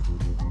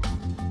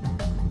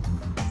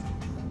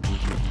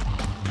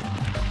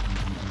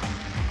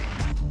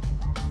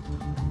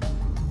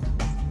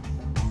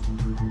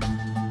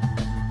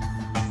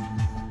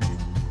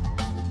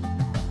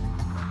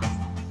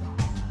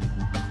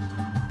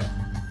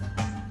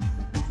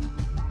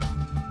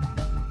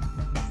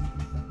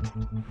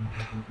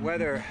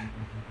 Weather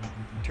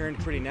turned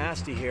pretty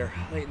nasty here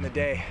late in the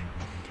day.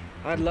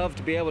 I'd love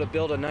to be able to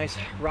build a nice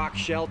rock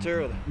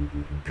shelter with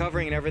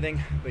covering and everything,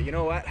 but you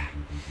know what?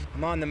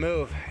 I'm on the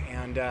move,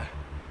 and I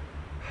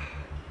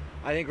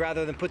think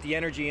rather than put the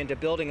energy into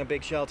building a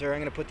big shelter, I'm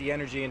going to put the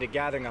energy into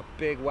gathering a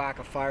big whack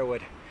of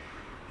firewood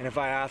And if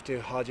I have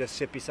to, I'll just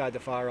sit beside the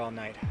fire all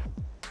night.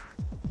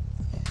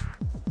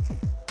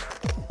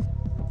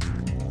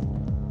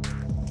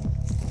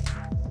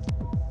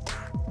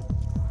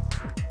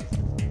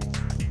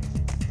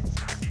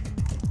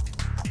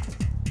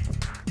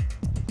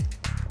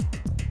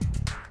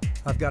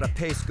 I've got a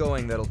pace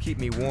going that'll keep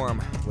me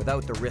warm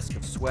without the risk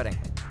of sweating.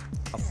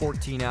 A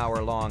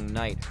 14-hour-long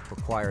night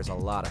requires a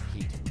lot of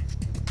heat.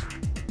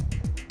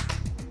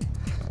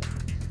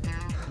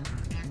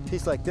 A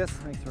piece like this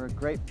makes for a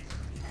great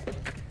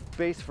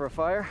base for a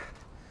fire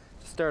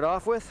to start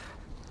off with.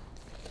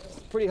 It's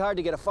pretty hard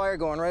to get a fire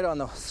going right on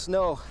the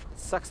snow. It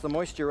sucks the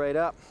moisture right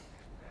up.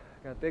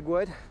 Got big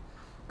wood,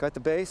 got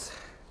the base,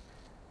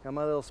 got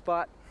my little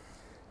spot.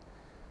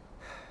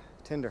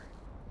 Tinder.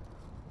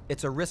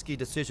 It's a risky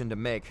decision to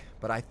make,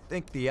 but I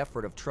think the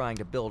effort of trying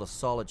to build a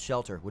solid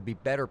shelter would be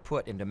better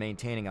put into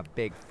maintaining a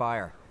big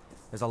fire.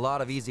 There's a lot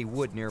of easy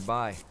wood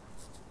nearby.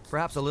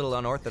 Perhaps a little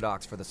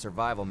unorthodox for the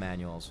survival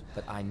manuals,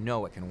 but I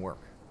know it can work.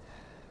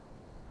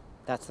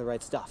 That's the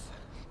right stuff.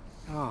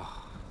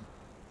 Oh,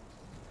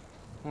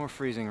 more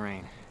freezing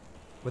rain.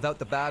 Without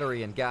the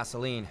battery and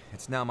gasoline,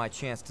 it's now my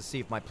chance to see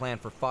if my plan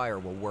for fire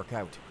will work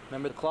out.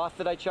 Remember the cloth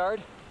that I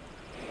charred?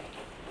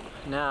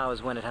 Now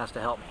is when it has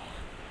to help me.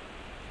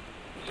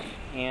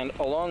 And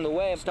along the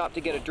way, I stopped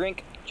to get a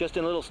drink just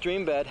in a little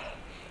stream bed.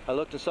 I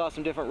looked and saw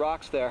some different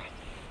rocks there,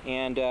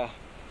 and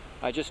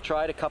I just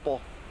tried a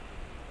couple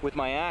with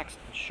my axe.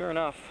 And sure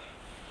enough,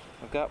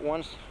 I've got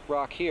one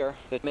rock here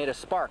that made a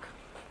spark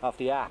off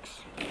the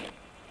axe.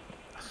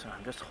 So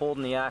I'm just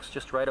holding the axe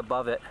just right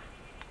above it.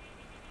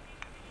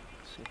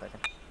 Let's see if I can.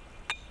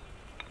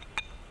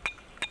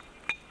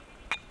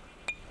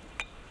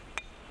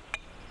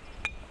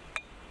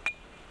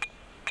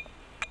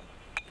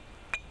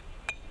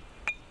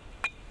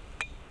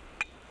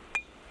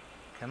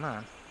 Come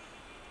on.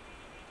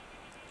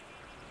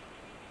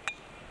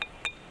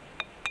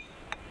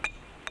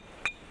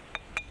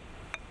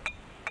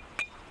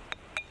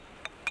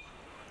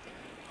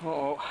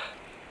 Uh-oh.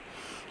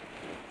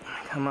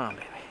 Come on,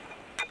 baby.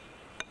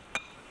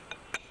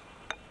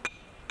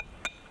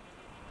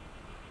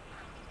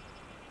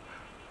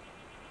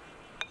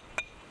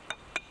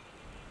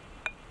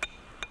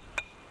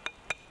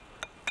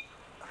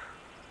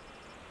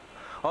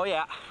 Oh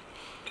yeah.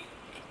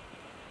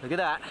 Look at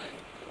that.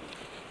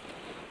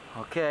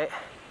 Okay,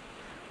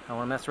 I don't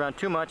want to mess around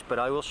too much, but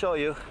I will show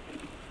you.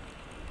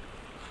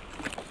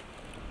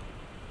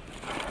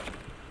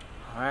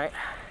 All right,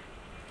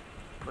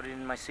 put it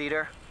in my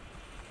cedar.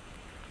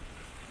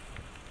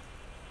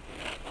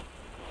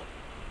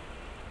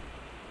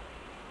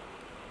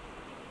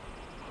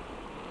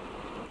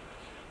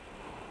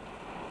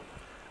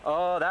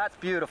 Oh, that's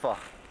beautiful.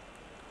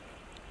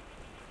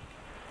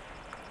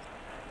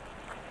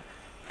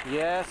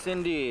 Yes,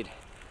 indeed.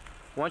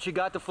 Once you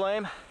got the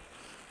flame,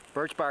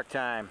 birch bark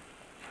time.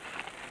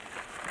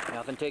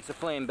 Nothing takes a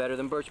flame better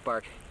than birch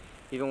bark.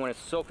 Even when it's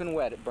soaking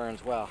wet, it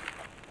burns well.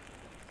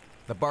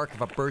 The bark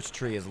of a birch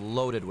tree is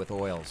loaded with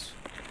oils.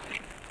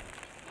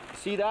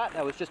 See that?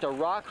 That was just a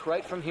rock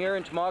right from here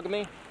in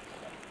Temagami.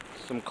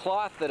 Some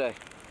cloth that I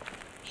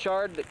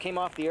charred that came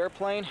off the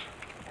airplane,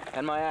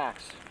 and my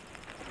axe.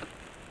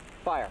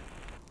 Fire.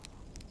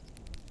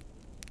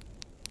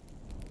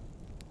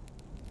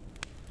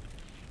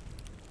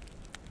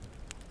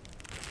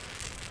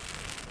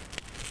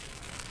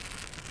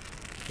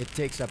 It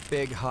takes a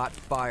big, hot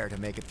fire to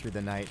make it through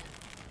the night.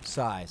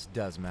 Size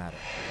does matter.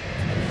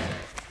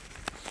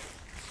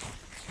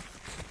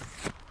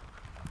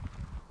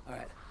 All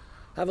right,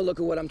 have a look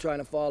at what I'm trying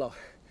to follow.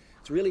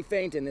 It's really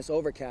faint in this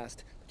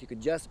overcast, but you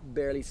could just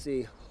barely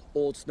see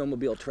old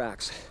snowmobile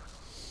tracks.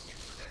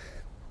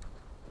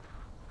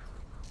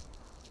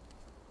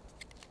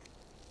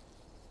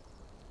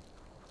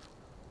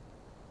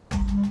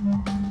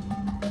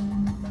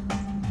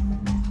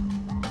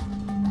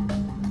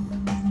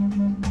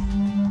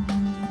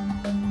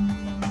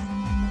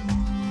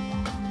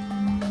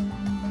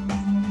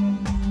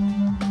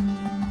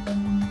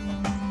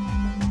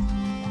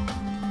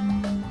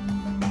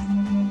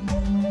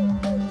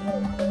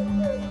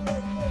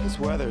 This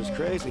weather is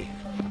crazy.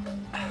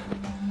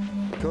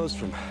 It goes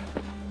from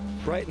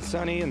bright and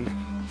sunny and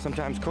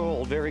sometimes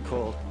cold, very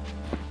cold,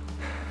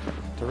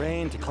 to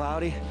rain to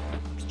cloudy.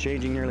 It's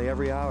changing nearly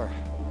every hour.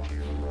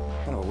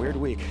 Kind of a weird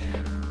week.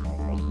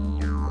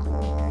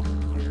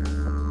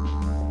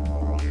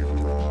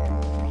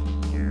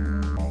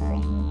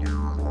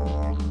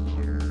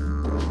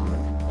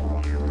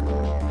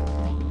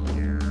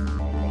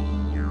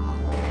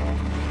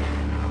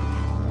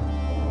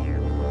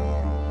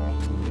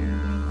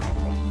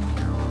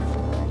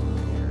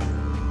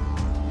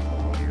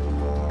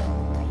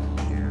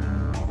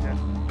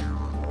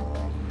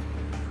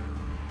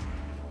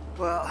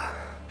 Well,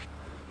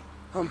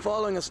 I'm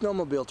following a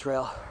snowmobile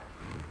trail.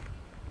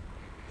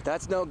 But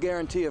that's no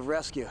guarantee of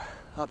rescue.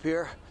 Up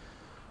here,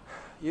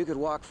 you could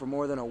walk for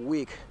more than a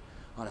week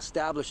on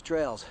established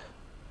trails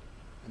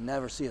and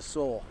never see a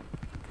soul.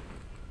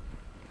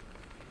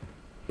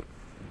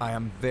 I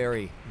am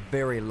very,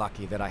 very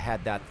lucky that I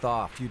had that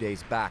thaw a few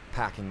days back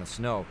packing the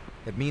snow.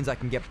 It means I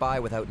can get by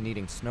without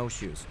needing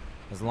snowshoes,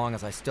 as long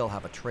as I still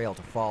have a trail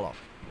to follow.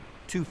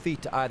 2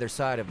 feet to either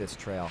side of this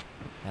trail,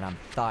 and I'm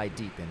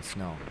thigh-deep in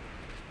snow.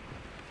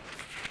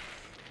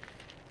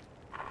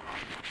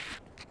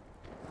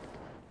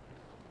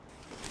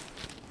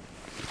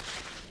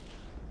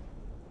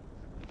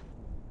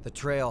 The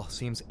trail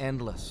seems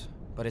endless,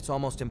 but it's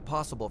almost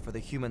impossible for the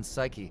human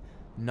psyche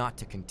not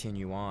to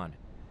continue on,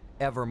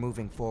 ever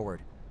moving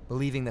forward,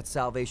 believing that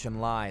salvation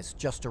lies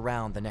just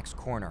around the next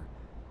corner.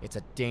 It's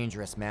a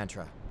dangerous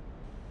mantra.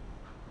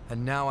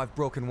 And now I've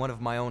broken one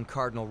of my own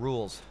cardinal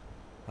rules.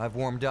 I've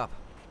warmed up,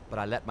 but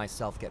I let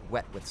myself get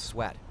wet with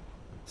sweat.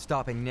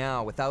 Stopping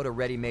now without a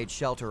ready-made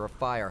shelter or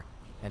fire,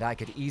 and I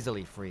could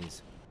easily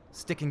freeze.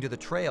 Sticking to the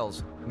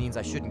trails means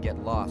I shouldn't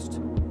get lost,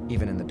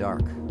 even in the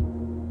dark.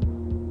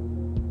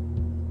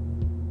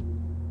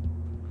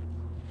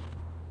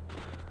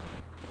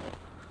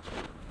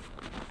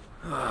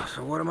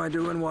 So what am I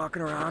doing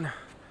walking around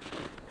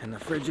in the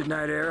frigid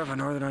night air of a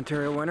northern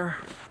Ontario winter?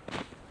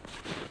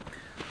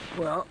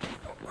 Well,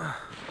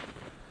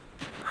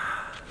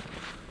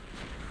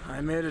 I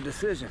made a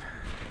decision.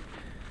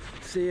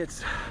 See,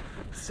 it's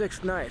the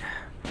 6th night.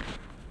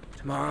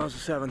 Tomorrow's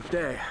the 7th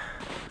day.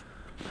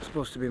 I'm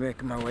supposed to be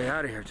making my way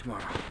out of here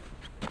tomorrow.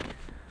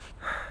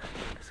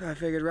 So I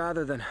figured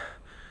rather than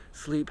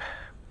sleep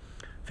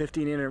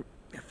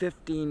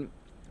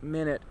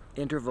 15-minute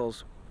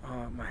intervals,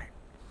 my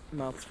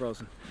mouth's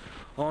frozen,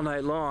 all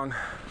night long,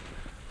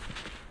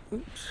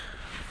 oops,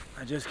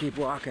 I just keep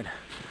walking.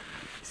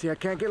 See, I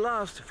can't get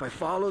lost if I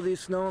follow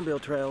these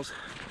snowmobile trails.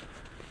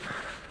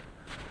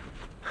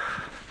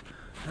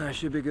 Then I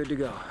should be good to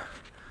go,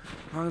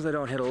 as long as I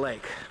don't hit a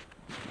lake.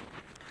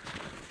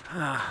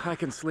 I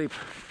can sleep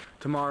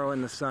tomorrow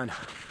in the sun,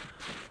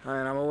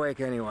 and I'm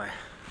awake anyway.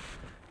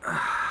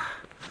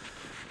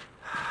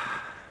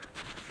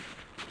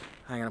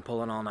 I'm gonna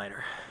pull an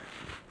all-nighter.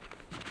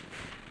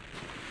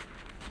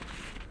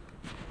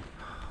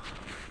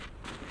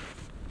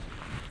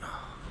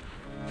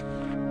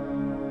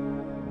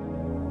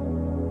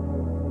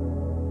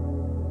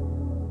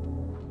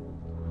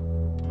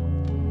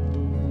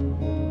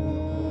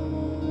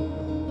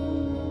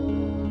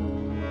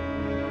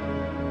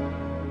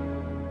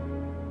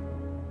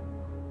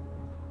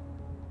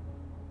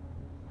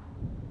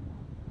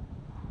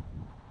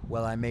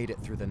 Well, I made it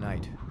through the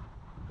night.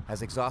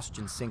 As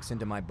exhaustion sinks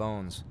into my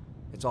bones,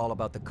 it's all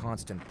about the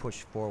constant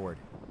push forward,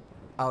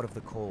 out of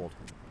the cold,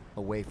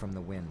 away from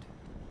the wind.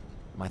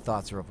 My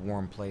thoughts are of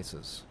warm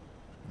places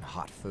and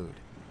hot food.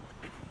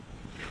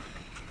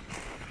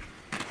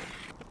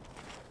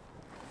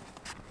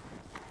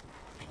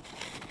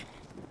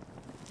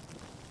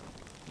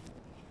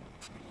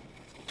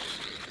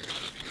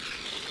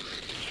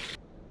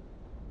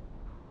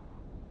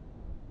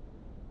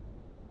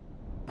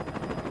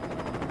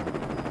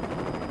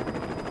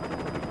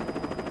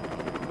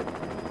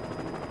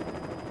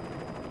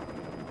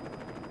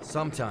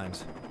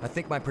 Sometimes, I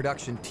think my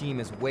production team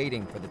is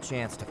waiting for the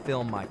chance to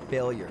film my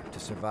failure to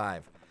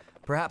survive.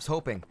 Perhaps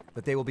hoping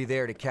that they will be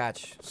there to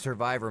catch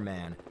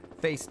Survivorman,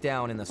 face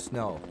down in the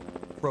snow,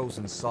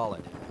 frozen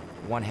solid,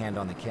 one hand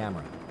on the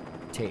camera,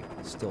 tape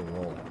still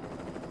rolling.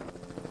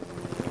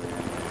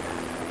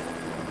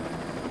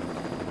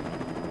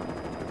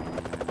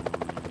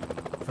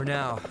 For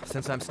now,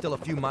 since I'm still a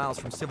few miles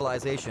from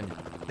civilization,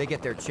 they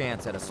get their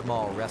chance at a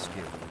small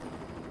rescue.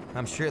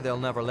 I'm sure they'll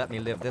never let me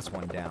live this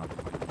one down.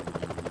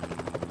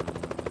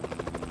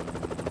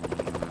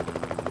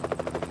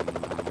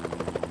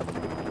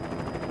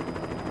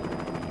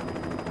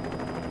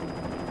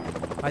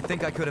 I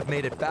think I could have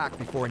made it back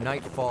before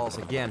night falls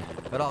again,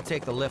 but I'll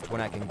take the lift when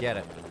I can get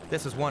it.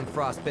 This is one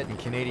frostbitten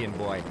Canadian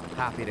boy,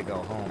 happy to go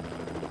home.